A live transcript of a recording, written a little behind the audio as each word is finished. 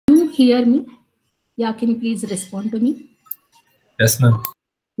hear me? Yeah, can you please respond to me? Yes, ma'am.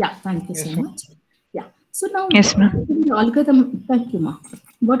 Yeah, thank you so much. Yeah. So now, Yes, ma'am. the algorithm, thank you, ma.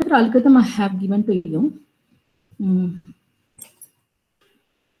 Whatever algorithm I have given to you,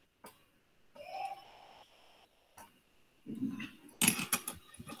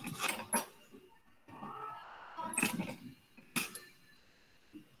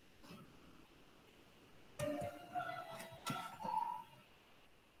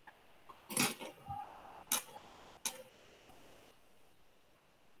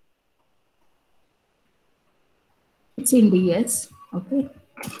 it's in DS, okay?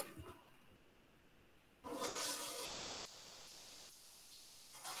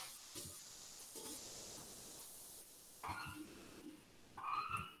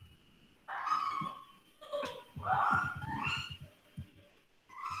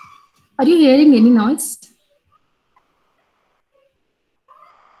 Are you hearing any noise?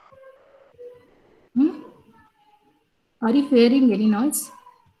 Are you hearing any noise?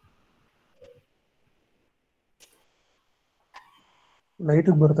 Light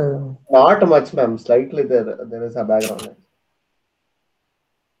ಬರ್ತಾ ಇದೆ. Not much, ma'am. Slightly there is a background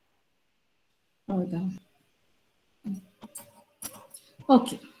noise.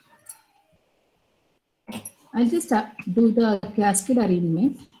 Okay. I'll just do the cascade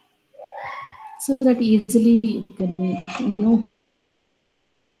arrangement so that easily you can know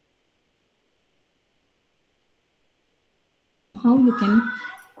how you can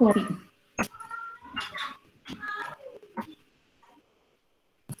copy.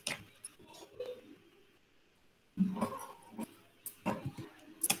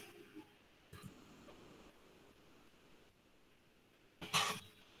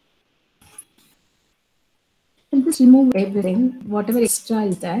 And just remove everything, whatever extra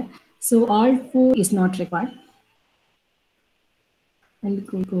is there. So Alt 4 is not required. I'll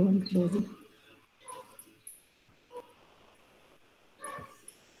go and close it.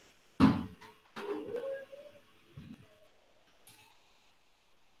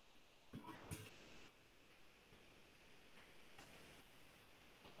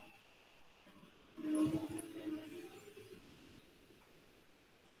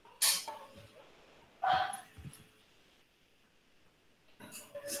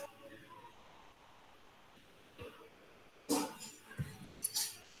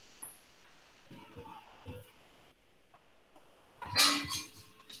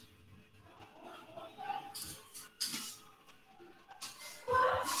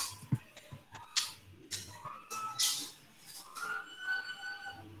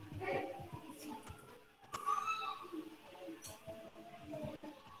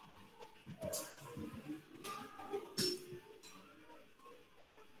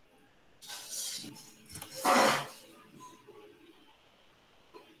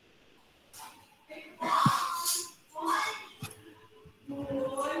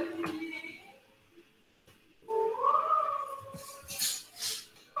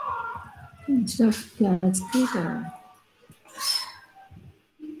 Instead of cascade. I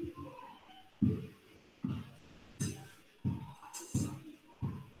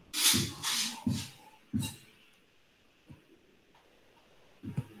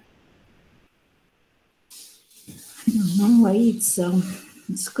don't know why it's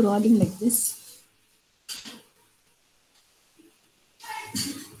scrolling like this.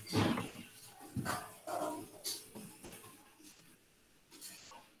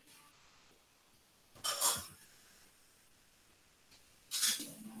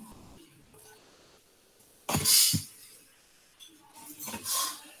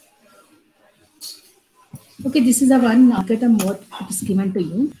 Okay, this is the one algorithm what is given to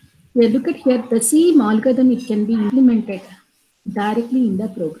you. We look at here, the same algorithm, it can be implemented directly in the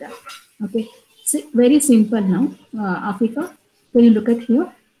program. Okay, so very simple now. Afika, can you look at here?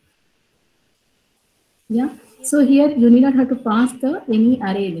 Yeah, so here you need not have to pass any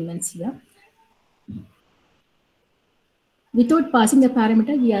array elements here. Without passing the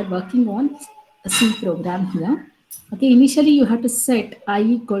parameter, we are working on a C program here. Okay, initially you have to set I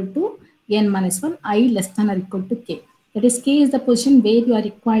equal to n minus 1, I less than or equal to k. That is, k is the position where you are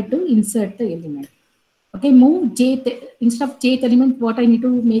required to insert the element. Okay, move j, instead of jth element, what I need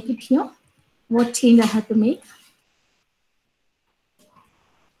to make it here? What change I have to make?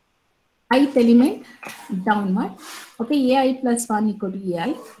 Ith element downward. Okay, ai plus 1 equal to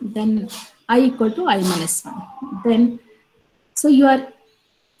ai. Then I equal to I minus 1. Then, so you are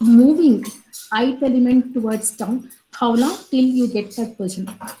moving ith element towards down. How long? Till you get that position.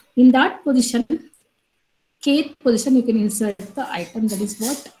 In that position, kth position, you can insert the item. That is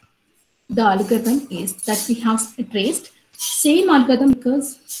what the algorithm is that we have traced. Same algorithm,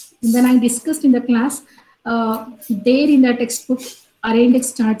 because when I discussed in the class, there in the textbook, array index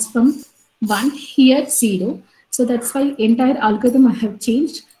starts from 1, here 0. So that's why entire algorithm I have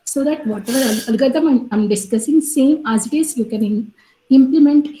changed, so that whatever algorithm I'm discussing, same as it is, you can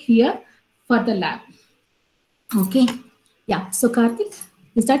implement here for the lab. Okay. Yeah. So Karthik,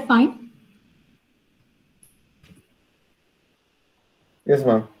 is that fine? Yes,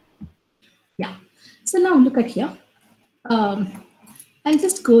 ma'am. Yeah. So now look at here. I'll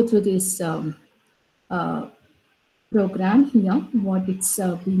just go through this program here, what it's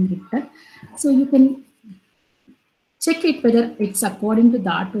being written. So you can check it whether it's according to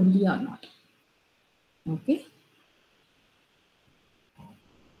that only or not. Okay.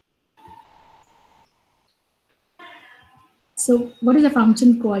 So what is the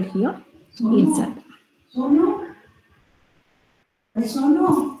function called here? Insert.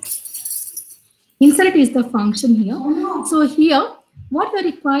 Insert is the function here. So here, what we're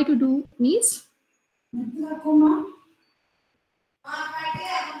required to do is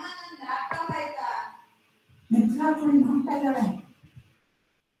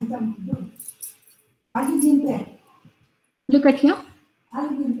look at here.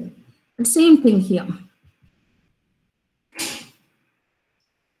 The same thing here.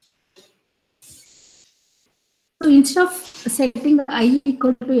 So instead of setting the I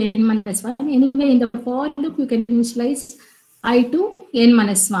equal to n minus 1, anyway in the for loop you can initialize I to n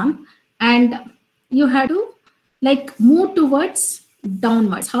minus 1, and you have to like move towards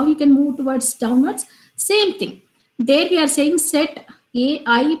downwards. How you can move towards downwards? Same thing. There we are saying set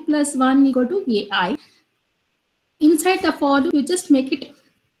ai plus 1 equal to ai. Inside the for loop you just make it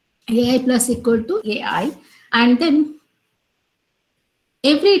ai plus equal to ai, and then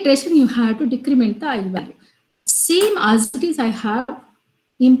every iteration you have to decrement the I value. Same as it is I have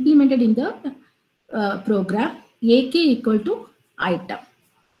implemented in the program, ak equal to item.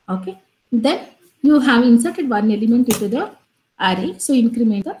 Okay. Then you have inserted one element into the array. So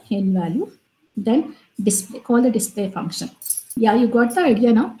increment the n value. Then display, call the display function. Yeah, you got the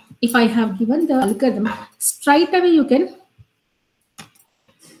idea now. If I have given the algorithm, straight away you can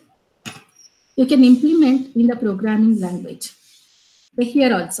implement in the programming language. So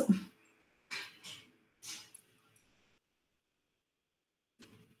here also.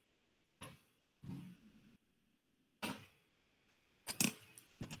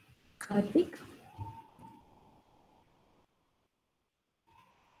 Karthik.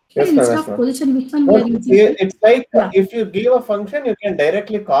 Yes, ma'am. Instead Yes, of ma'am. position, which one we are using? It's like Yeah. if you give a function, you can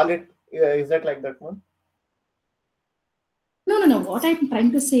directly call it. Is that like that one? No. What I'm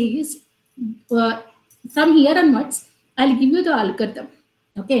trying to say is, from here onwards, I'll give you the algorithm.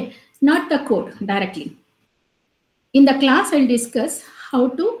 Okay, not the code directly. In the class, I'll discuss how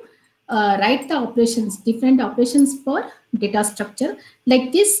to write the operations, different operations for data structure.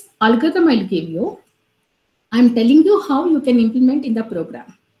 Like this algorithm I'll give you. I'm telling you how you can implement in the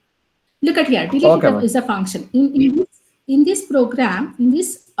program. Look at here, delete is a function. In this program, in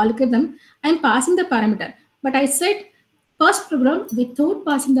this algorithm, I'm passing the parameter. But I said, first program, without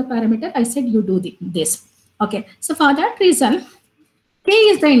passing the parameter, I said you do this. Okay, so for that reason, k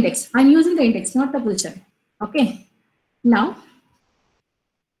is the index. I'm using the index, not the position. Okay, now,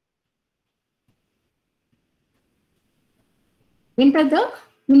 enter the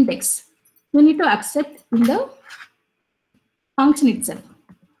index. You need to accept in the function itself.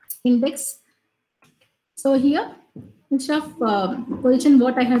 Index. So here, instead of position,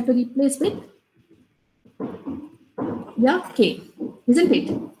 what I have to replace with? Yeah, k, isn't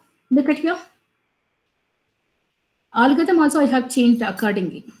it? Look at here. Algorithm also I have changed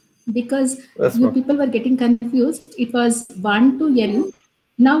accordingly, because you people were getting confused. It was 1 to n.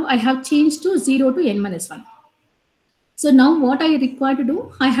 Now I have changed to 0 to n minus 1. So now what I require to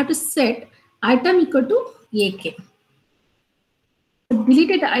do, I have to set item equal to ak.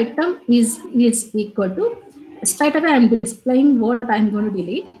 Deleted item is equal to, straight away I'm displaying what I'm going to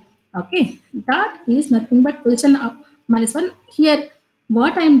delete. Okay, that is nothing but position of minus 1. Here,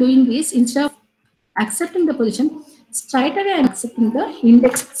 what I'm doing is, instead of accepting the position, straight away I'm accepting the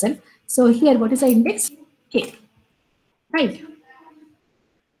index itself. So here, what is the index? K. Right.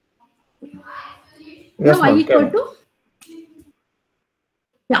 Yes, now I equal to,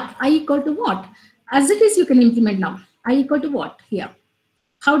 yeah, I equal to what? As it is, you can implement now. I equal to what here?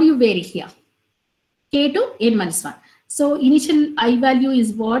 How do you vary here? K to n minus 1. So initial I value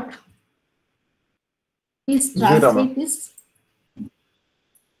is what? Is translate this.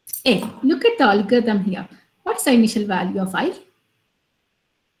 Hey, look at the algorithm here. What's the initial value of I?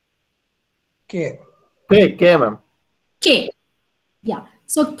 K. K, ma'am. K. Yeah.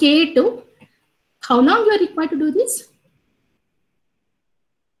 So K to, how long you are required to do this?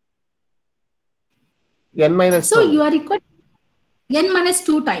 n minus So 2. you are equal n minus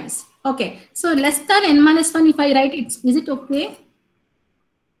 2 times. Okay. So less than n minus 1, if I write it, is it okay?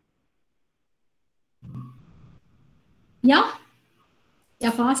 Yeah?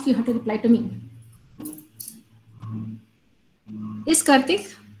 Yeah, fast, you have to reply to me. Is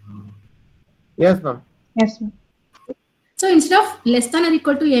Karthik? Yes, ma'am. Yes, ma'am. So instead of less than or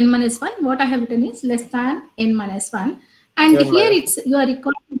equal to n minus 1, what I have written is less than n minus 1. And N here minus it's you are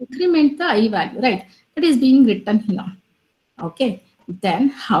required to increment the I value, right? That is being written here. Okay. Then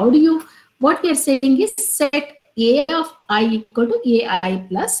how do you, what we are saying is set A of I equal to AI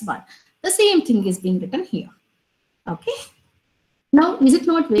plus 1. The same thing is being written here. Okay. Now, is it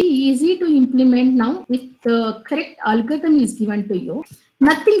not very easy to implement now if the correct algorithm is given to you?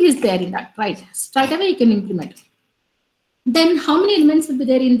 Nothing is there in that, right? Straight away you can implement. Then how many elements will be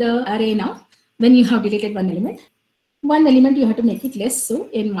there in the array now when you have deleted one element? One element you have to make it less, so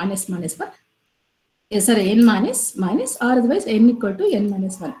n minus minus 1. Yes, sorry, n minus minus, or otherwise n equal to n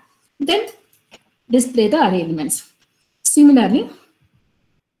minus 1. Then display the array elements. Similarly,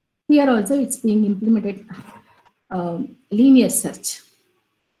 here also it's being implemented linear search.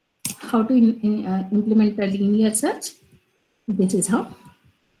 How to implement a linear search? This is how.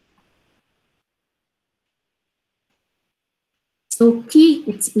 So key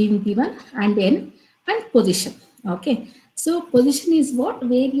it's being given and n and position. Okay. So position is what?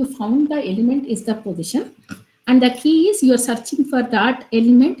 Where you found the element is the position. And the key is you are searching for that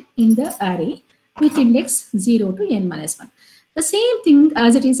element in the array with index 0 to n minus 1. The same thing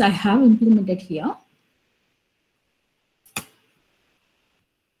as it is I have implemented here.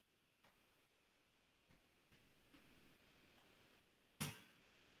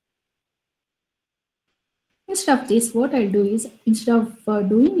 Instead of this, what I'll do is, instead of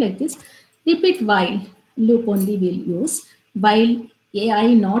doing like this, repeat while loop only we'll use, while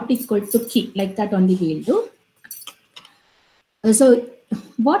AI not equal to key, like that only we'll do. So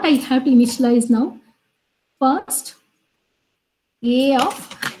what I have to initialize now, first A of,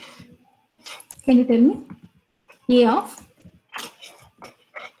 can you tell me? A of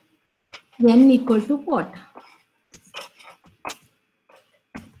n equal to what?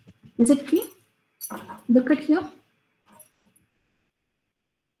 Is it key? Look at here.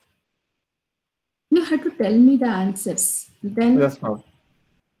 You have to tell me the answers. Then Yes, ma'am.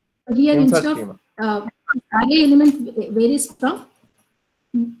 here Insert instead schema. of array element varies from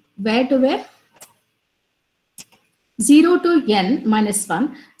where to where? 0 to n minus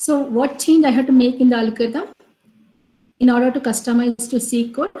 1. So what change I have to make in the algorithm in order to customize to C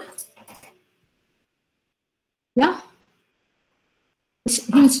code? Yeah.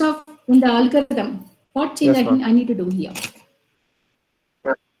 Instead of in the algorithm, what change Yes, ma'am. I need to do here?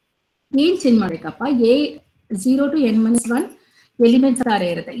 Change ಮಾಡಬೇಕಪ್ಪ a 0 to n minus 1 elements are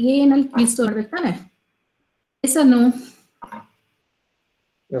ಇರುತ್ತೆ a ನಲ್ಲಿ key store ಮಾಡ್ಬೇಕು ತಾನೆ? Yes or no?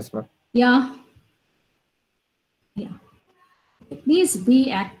 Yes, ma'am. Yeah. Yeah. Please be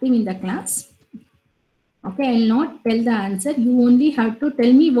active in the class. Okay, I'll not tell the answer. You only have to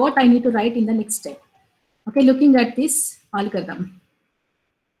tell me what I need to write in the next step. Okay, looking at this algorithm.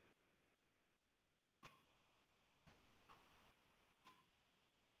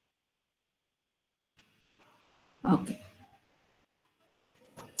 Okay.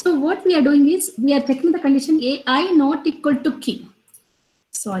 So what we are doing is we are checking the condition AI not equal to key.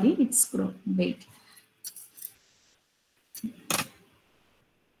 Sorry, it's scroll. Wait.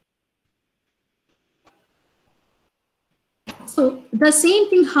 So the same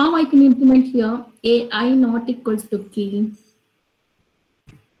thing how I can implement here AI not equal to key.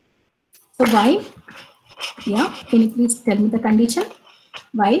 So why? Yeah, can you please tell me the condition?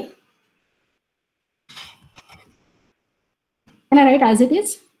 Why? Can I write as it is?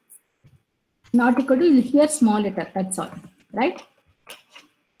 Not equal to here small letter, that's all, right?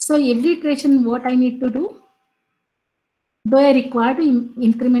 So every iteration what I need to do? Do I require to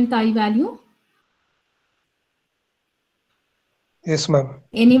increment the I value? Yes, ma'am.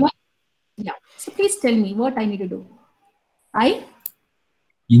 Anyone? Yeah. So please tell me what I need to do. I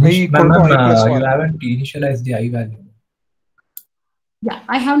equal to I plus You 1. haven't initialized the I value. Yeah,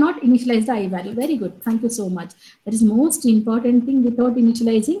 I have not initialized the I value. Very good. Thank you so much. That is most important thing. Without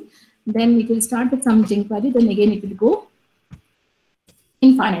initializing, then it will start with some junk value. Then again, it will go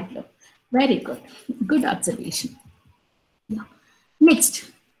infinite loop. Very good. Good observation. Yeah. Next,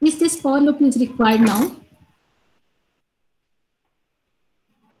 is this for loop is required now?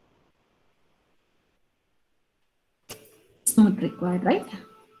 It's not required, right?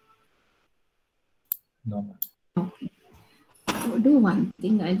 No. Okay. So do one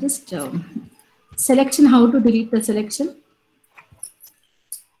thing. I'll just selection. How to delete the selection?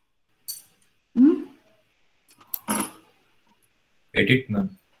 edit, ma'am.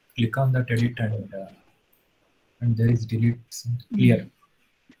 Click on that edit and there is delete clear.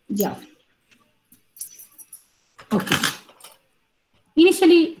 Yeah. Okay.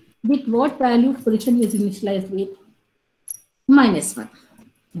 Initially, with what value position is initialized with? -1,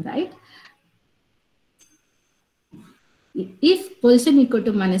 right? If position equal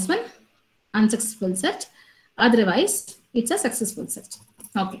to -1, unsuccessful search. Otherwise, it's a successful search.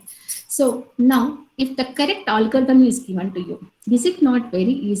 Okay. So now, if the correct algorithm is given to you, is it not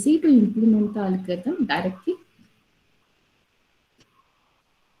very easy to implement the algorithm directly?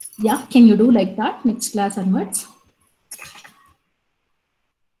 Yeah, can you do like that next class onwards?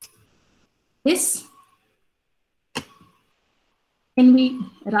 Yes. Can we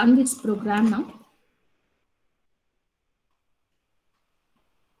run this program now?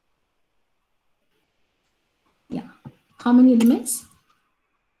 Yeah. How many elements?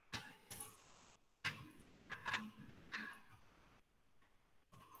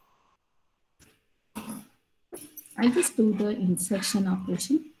 I just do the insertion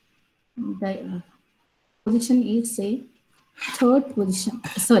operation. The position is say third position,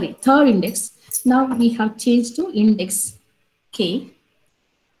 sorry, third index. Now we have changed to index K.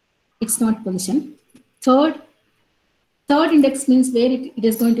 It's not position. Third index means where it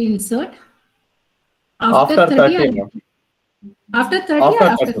is going to insert after 30. 30. After 30 After or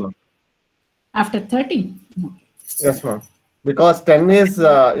after 30. After 30? Yes, ma'am. Because 10 is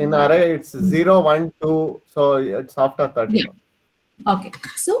in array, it's 0, 1, 2. So it's after 30. Yeah. Okay.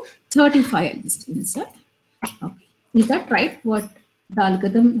 So 35 I'll just insert. Okay. Is that right? What the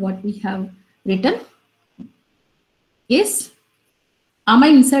algorithm, what we have written? Yes. Am I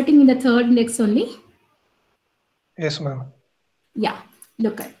inserting in the third index only? Yes, ma'am. Yeah.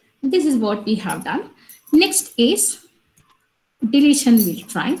 Look at this is what we have done. Next is deletion we'll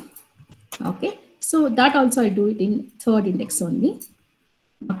try. Okay. So that also I do it in third index only.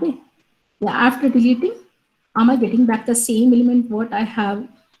 Okay. Yeah. After deleting, am I getting back the same element what I have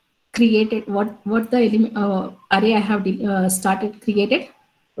created? What the element array I have started created?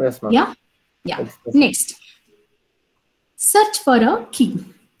 Yes, ma'am. Yeah. Yeah. Next, search for a key.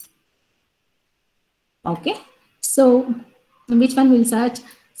 Okay. So which one will search?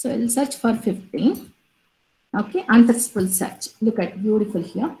 So it will search for 15. Okay. Unsuccessful search. Look at beautiful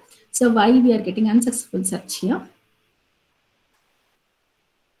here. So why we are getting unsuccessful search here?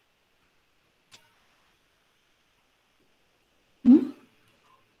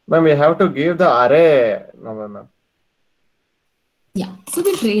 Ma'am, we have to give the array number, ma'am. Yeah. So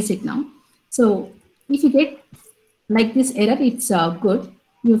we'll trace it now. So if you get like this error, it's good.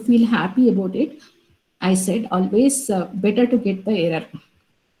 You feel happy about it. I said always better to get the error.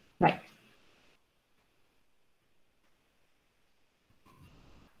 Right.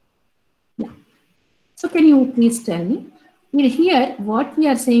 Yeah. So can you please tell me? Here, what we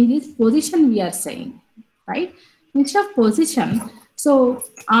are saying is position we are saying, right? Instead of position, so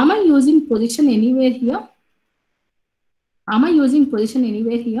am I using position anywhere here? Am I using position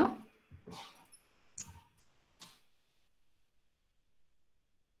anywhere here?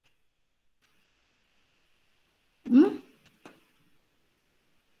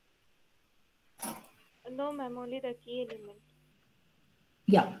 No, ma'am, only the key element.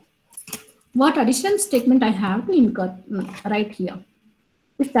 Yeah. What addition statement I have to insert right here?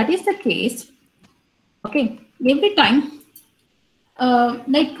 If that is the case, okay, every time,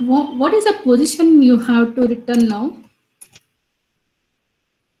 like what is the position you have to return now?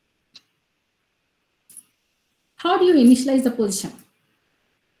 How do you initialize the position?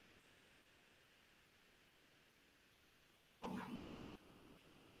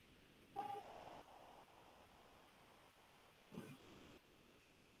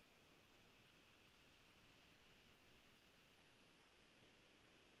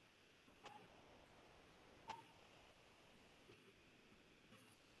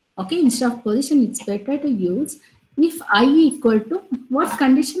 Okay, instead of position, it's better to use if I equal to what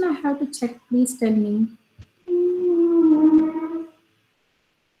condition I have to check, please tell me.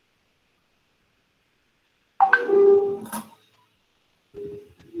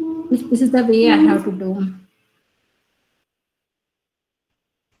 If this is the way I have to do.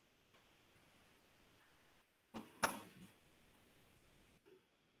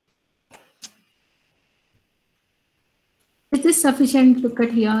 Is this sufficient? Look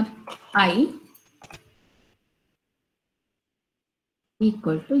at here, I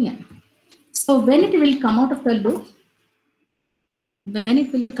equal to n. So when it will come out of the loop,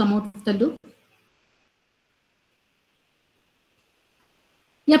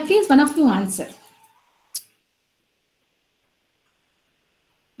 yeah, please one of you answer.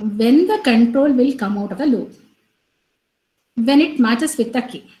 When the control will come out of the loop. when it matches with the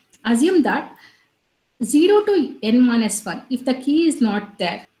key. Assume that 0 to n minus 1, if the key is not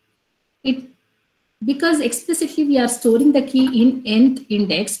there, because explicitly we are storing the key in nth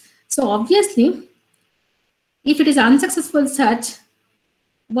index. So obviously, if it is unsuccessful search,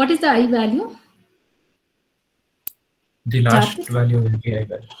 what is the I value? The last value will be I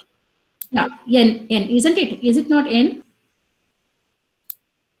value. Yeah, n, isn't it? Is it not n?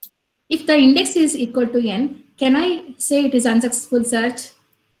 If the index is equal to n, can I say it is unsuccessful search?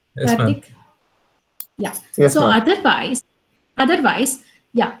 Yes, ma'am. Yeah. Yes, So ma'am. otherwise,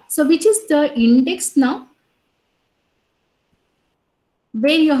 yeah. So which is the index now?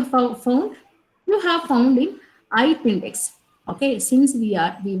 Where you have found? You have found in ith index. Okay. Since we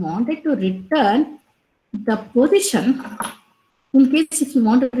wanted to return the position. In case if you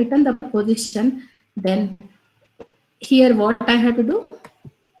want to return the position, then here what I have to do?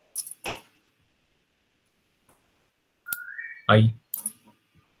 I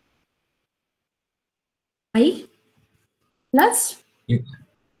plus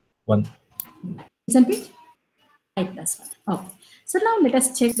 1. Isn't it? I plus 1. Okay. So now let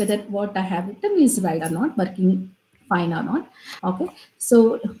us check whether what I have written is right or not, working fine or not. Okay.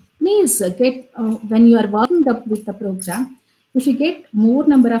 So please get, when you are working with the program, if you get more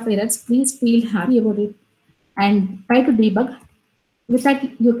number of errors, please feel happy about it and try to debug. With that,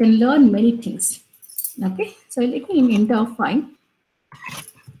 you can learn many things. Okay. So let me enter 5,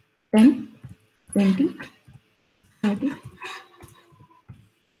 10, 20, 30.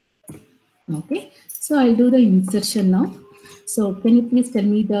 Okay. So I'll do the insertion now. So can you please tell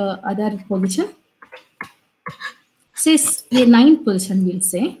me the other position? Says a 9th position, we'll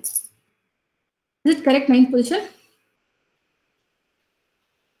say. Is it correct, 9th position?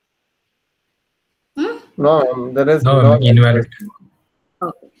 No, there is no invalid.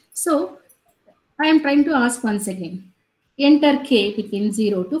 Okay. So I am trying to ask once again. Enter k between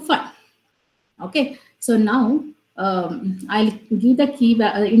 0 to 5. Okay. So now I'll give the key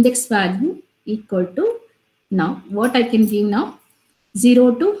index value equal to, now what I can give now,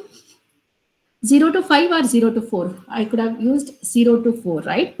 0 to 5 or 0 to 4. I could have used 0 to 4,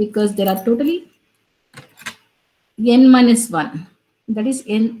 right? Because there are totally n minus 1. That is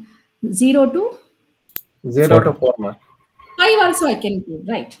n 0 to 4, ma'am. 5 also I can give,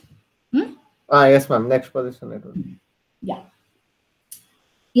 right? Yes, ma'am. Next position it will. Yeah.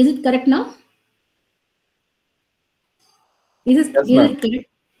 Is it correct now? Is it correct?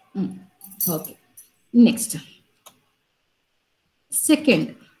 Okay. Next.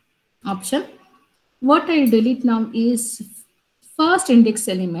 Second option. What I delete now is first index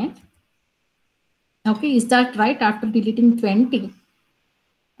element. Okay, is that right? After deleting 20.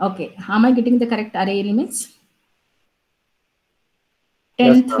 Okay, am I getting the correct array elements?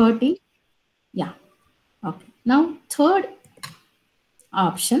 10, Yes, 30. Yeah. Okay. Now third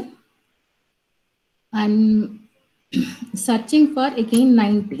option. I'm searching for again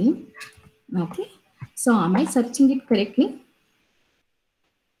 19. Okay. So am I searching it correctly?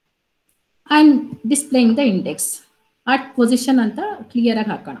 I'm displaying the index at position anta clear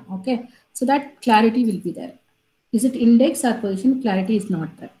hakana. Okay. So that clarity will be there. Is it index or position? Clarity is not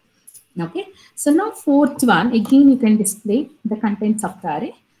there. Okay. So now fourth one, again you can display the contents of the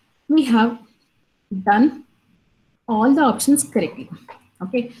array. We have done all the options correctly.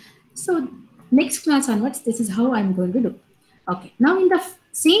 Okay. So next class onwards, this is how I'm going to do. Okay. Now in the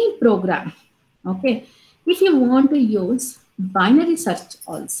same program, okay, if you want to use binary search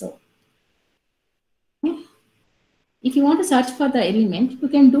also, okay, if you want to search for the element, you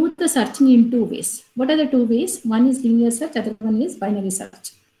can do the searching in 2 ways. What are the 2 ways? One is linear search, other one is binary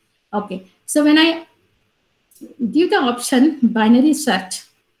search. Okay. So when I give the option binary search,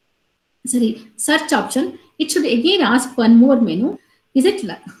 search option, it should again ask one more menu. Is it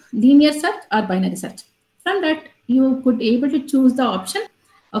linear search or binary search? From that, you could able to choose the option.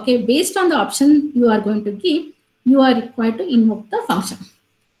 Okay, based on the option you are going to give, you are required to invoke the function.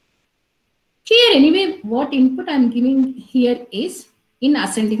 Here, anyway, what input I'm giving here is in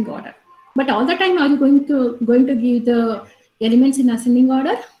ascending order. But all the time, are you going to give the elements in ascending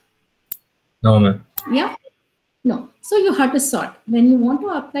order? No, ma'am. Yeah. No. So you have to sort. When you want to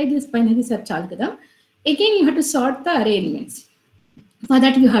apply this binary search algorithm, again you have to sort the array elements. For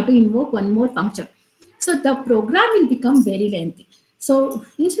that, you have to invoke one more function. So the program will become very lengthy. So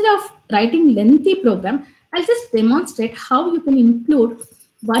instead of writing lengthy program, I'll just demonstrate how you can include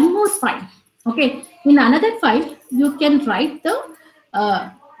one more file. Okay. In another file, you can write the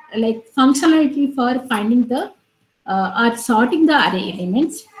like functionality for finding the or sorting the array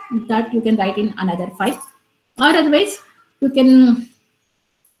elements that you can write in another file. Or otherwise, you can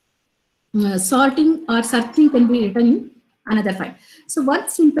sorting or searching can be written in another 5. So one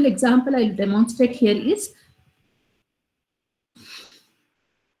simple example I'll demonstrate here is,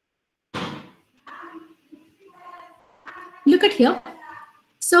 look at here.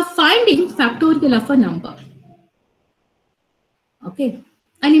 So finding factorial of a number. Okay,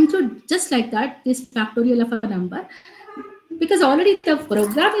 and include just like that this factorial of a number, because already the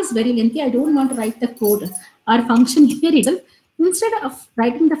program is very lengthy. I don't want to write the code or function here itself. Instead of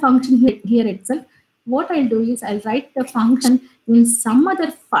writing the function here itself, what I'll do is I'll write the function in some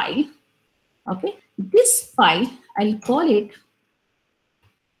other file. Okay, this file I'll call it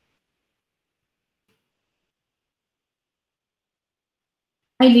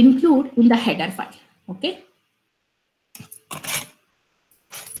I'll include in the header file. Okay.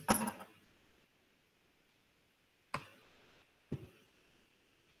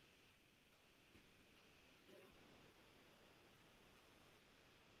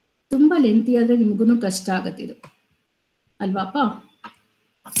 ತುಂಬಾ lengthy ಆದ್ರೆ ನಿಮಗೂ ಕಷ್ಟ ಆಗುತ್ತೆ ಇದು ಅಲ್ವಾಪ್ಪ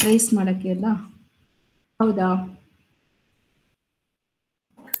trace ಮಾಡಕ್ಕೆ ಎಲ್ಲ ಹೌದಾ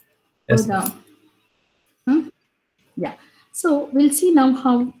ಹೌದಾ yeah, so we'll see now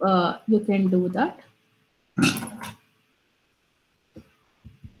how you can do that.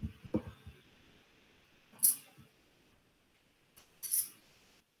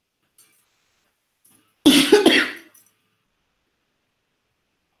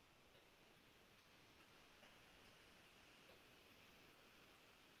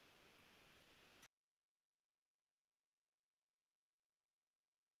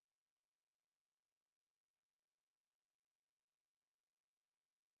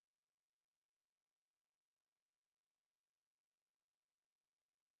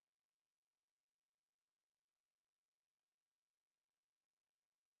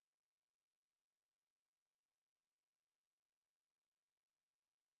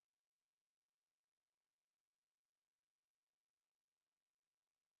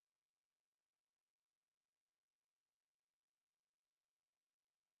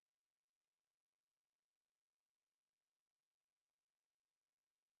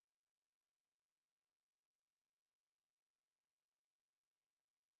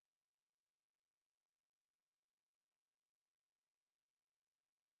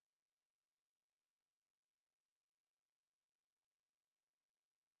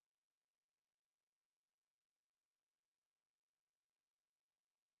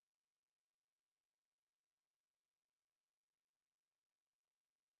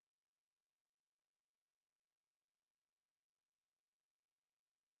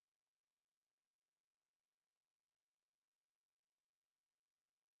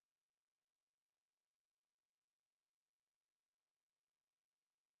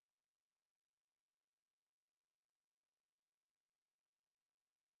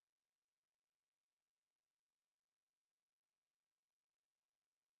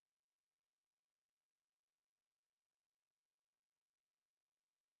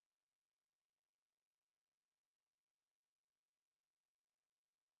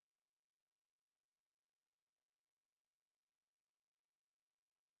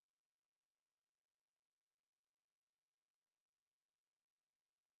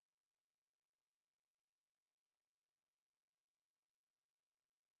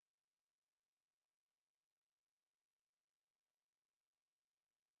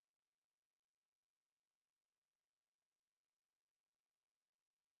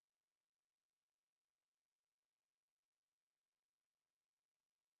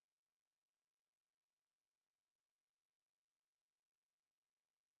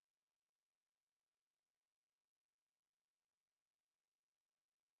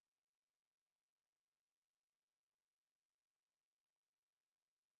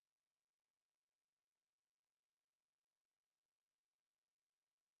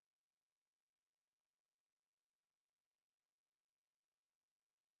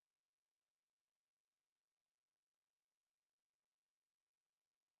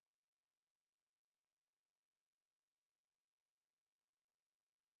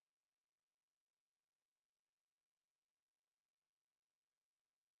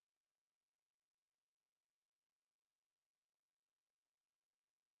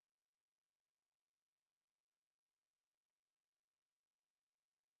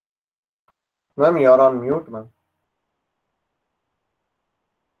 Ma'am, you're on mute, ma'am.